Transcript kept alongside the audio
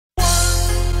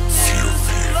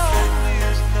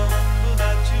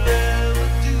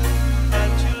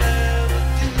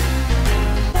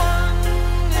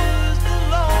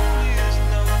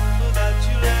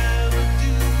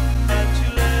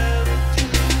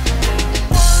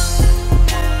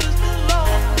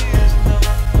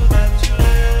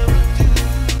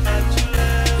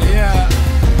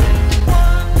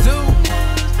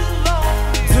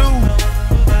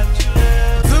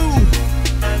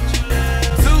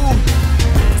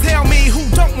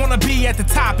at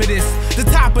the top of this, the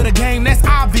top of the game, that's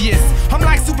obvious. I'm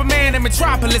like Superman in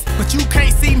Metropolis, but you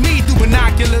can't see me through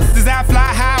binoculars. As I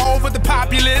fly high over the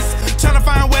populace, trying to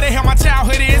find where the hell my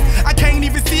childhood is. I can't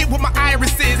even see it with my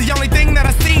irises. The only thing that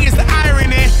I see is the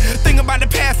irony. Think about the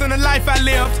past and the life I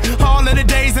lived, all of the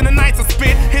days and the nights I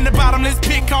spent in the bottomless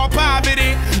pit called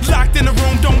poverty. Locked in the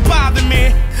room, don't bother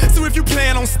me. So if you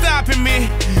plan on stopping me,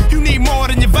 you need more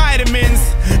than your vitamins.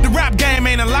 The rap game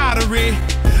ain't a lottery.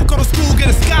 Go to school, get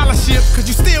a scholarship, cause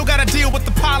you still gotta deal with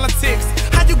the politics.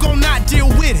 How you gon' not deal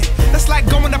with it? That's like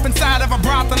going up inside of a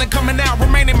brothel and coming out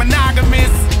remaining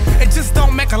monogamous. It just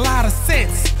don't make a lot of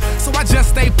sense, so I just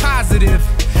stay positive.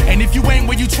 And if you ain't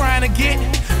where you trying to get,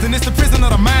 then it's the prison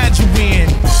of the mind you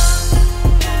in.